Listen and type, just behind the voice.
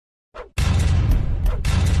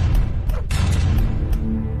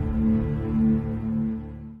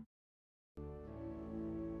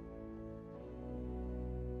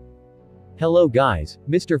Hello guys,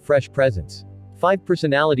 Mr. Fresh presents 5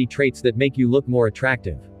 personality traits that make you look more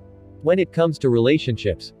attractive. When it comes to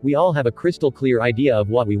relationships, we all have a crystal clear idea of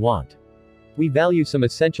what we want. We value some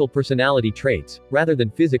essential personality traits, rather than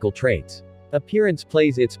physical traits. Appearance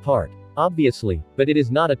plays its part, obviously, but it is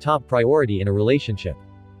not a top priority in a relationship.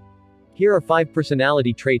 Here are 5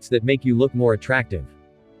 personality traits that make you look more attractive.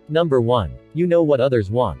 Number 1. You know what others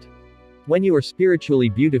want. When you are spiritually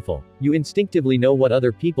beautiful, you instinctively know what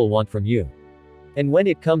other people want from you. And when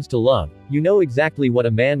it comes to love, you know exactly what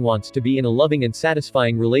a man wants to be in a loving and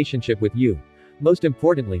satisfying relationship with you. Most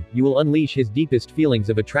importantly, you will unleash his deepest feelings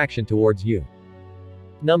of attraction towards you.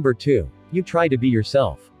 Number 2. You try to be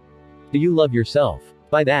yourself. Do you love yourself?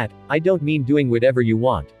 By that, I don't mean doing whatever you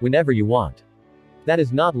want, whenever you want. That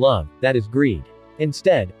is not love, that is greed.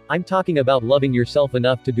 Instead, I'm talking about loving yourself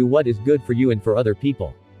enough to do what is good for you and for other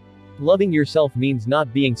people. Loving yourself means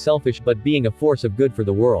not being selfish but being a force of good for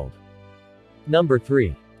the world. Number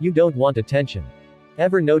 3. You don't want attention.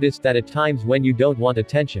 Ever noticed that at times when you don't want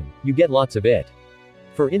attention, you get lots of it?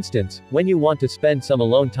 For instance, when you want to spend some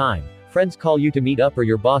alone time, friends call you to meet up or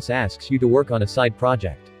your boss asks you to work on a side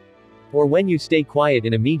project. Or when you stay quiet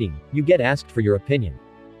in a meeting, you get asked for your opinion.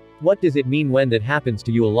 What does it mean when that happens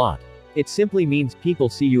to you a lot? It simply means people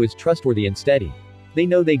see you as trustworthy and steady. They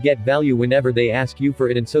know they get value whenever they ask you for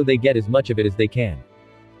it, and so they get as much of it as they can.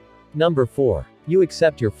 Number 4. You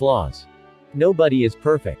accept your flaws. Nobody is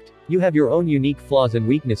perfect. You have your own unique flaws and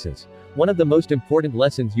weaknesses. One of the most important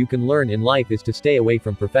lessons you can learn in life is to stay away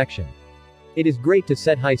from perfection. It is great to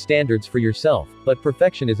set high standards for yourself, but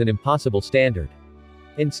perfection is an impossible standard.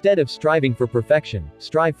 Instead of striving for perfection,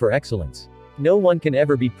 strive for excellence. No one can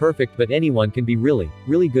ever be perfect, but anyone can be really,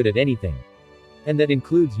 really good at anything. And that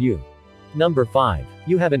includes you. Number 5.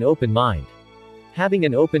 You have an open mind. Having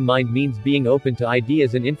an open mind means being open to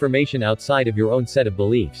ideas and information outside of your own set of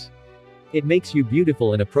beliefs. It makes you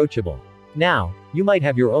beautiful and approachable. Now, you might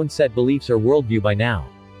have your own set beliefs or worldview by now.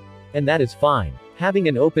 And that is fine. Having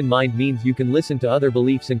an open mind means you can listen to other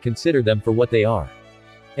beliefs and consider them for what they are.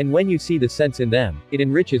 And when you see the sense in them, it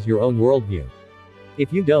enriches your own worldview.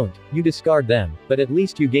 If you don't, you discard them, but at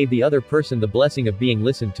least you gave the other person the blessing of being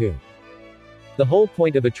listened to. The whole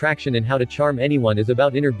point of attraction and how to charm anyone is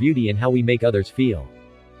about inner beauty and how we make others feel.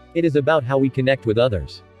 It is about how we connect with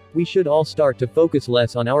others. We should all start to focus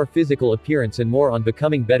less on our physical appearance and more on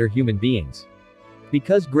becoming better human beings.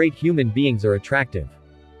 Because great human beings are attractive.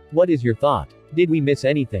 What is your thought? Did we miss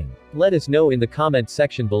anything? Let us know in the comments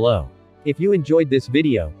section below. If you enjoyed this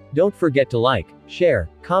video, don't forget to like, share,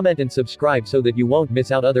 comment and subscribe so that you won't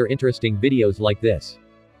miss out other interesting videos like this.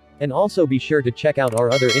 And also be sure to check out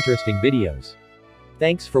our other interesting videos.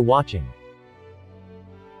 Thanks for watching.